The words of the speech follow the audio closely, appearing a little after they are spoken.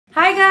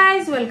Hi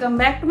guys, welcome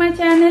back to my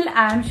channel.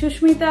 I am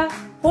Ssusmita.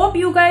 Hope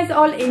you guys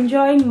all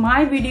enjoying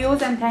my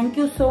videos and thank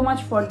you so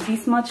much for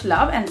this much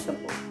love and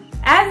support.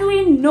 As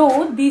we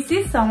know, this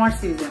is summer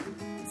season.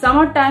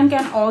 Summertime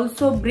can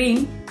also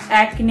bring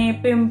acne,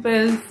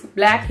 pimples,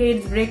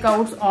 blackheads,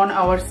 breakouts on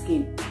our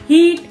skin.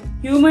 Heat,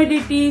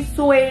 humidity,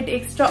 sweat,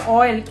 extra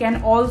oil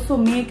can also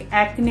make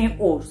acne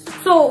worse.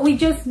 So we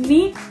just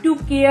need to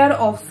care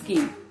of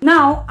skin.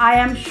 Now I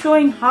am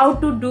showing how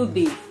to do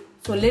this.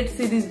 So let's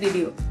see this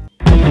video.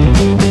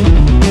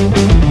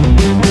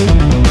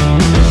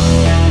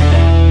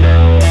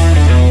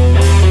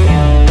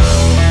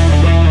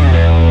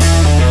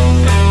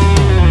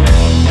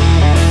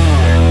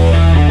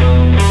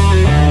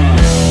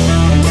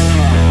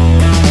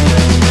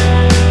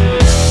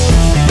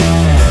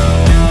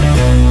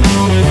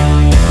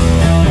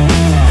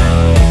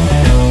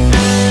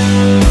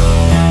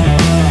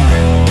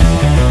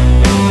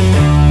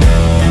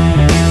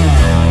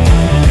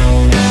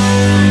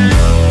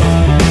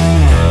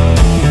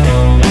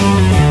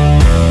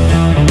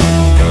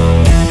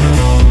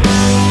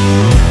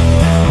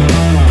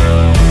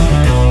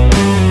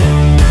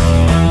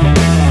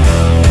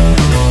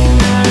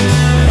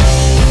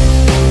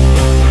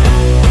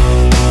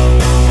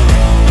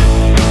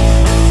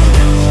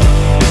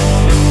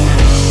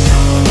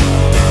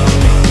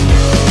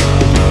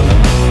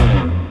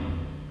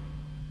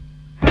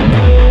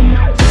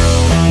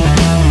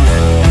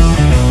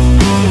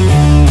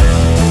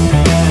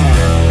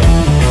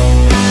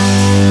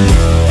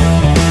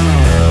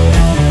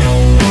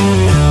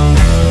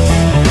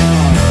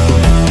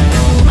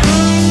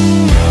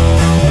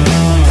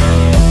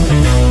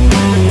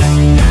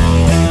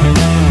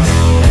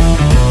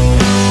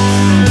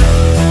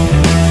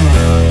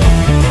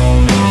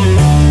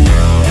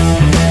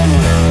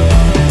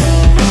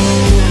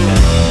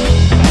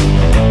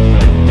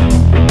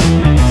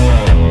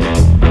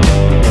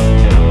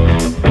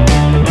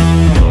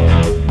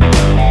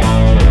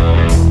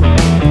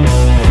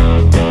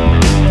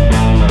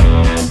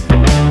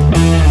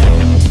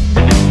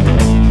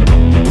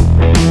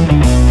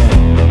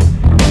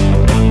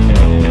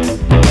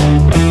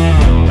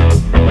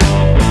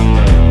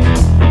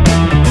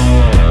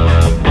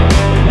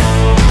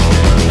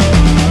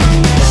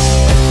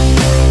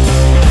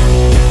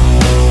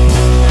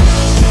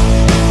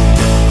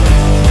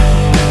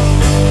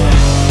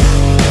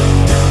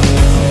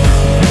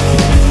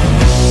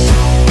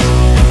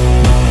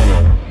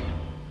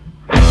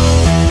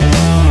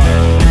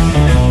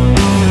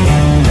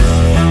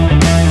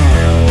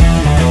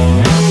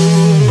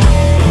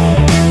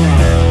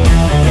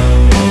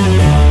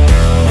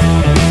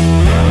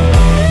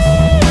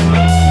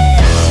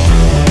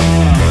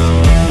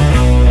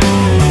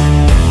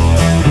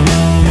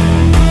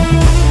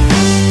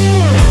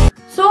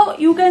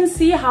 You can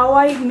see how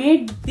I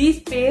made this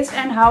paste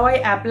and how I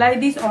apply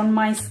this on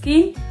my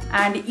skin,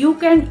 and you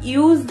can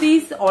use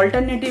this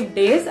alternative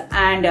days,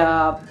 and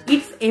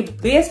it's a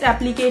best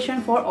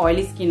application for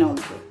oily skin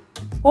also.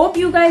 Hope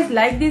you guys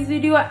like this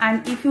video,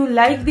 and if you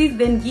like this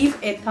then give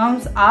a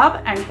thumbs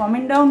up and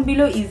comment down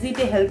below is it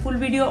a helpful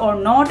video or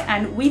not,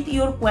 and with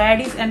your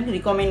queries and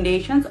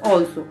recommendations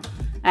also.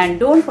 And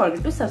don't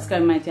forget to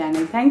subscribe my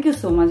channel. Thank you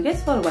so much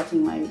guys for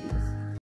watching my videos.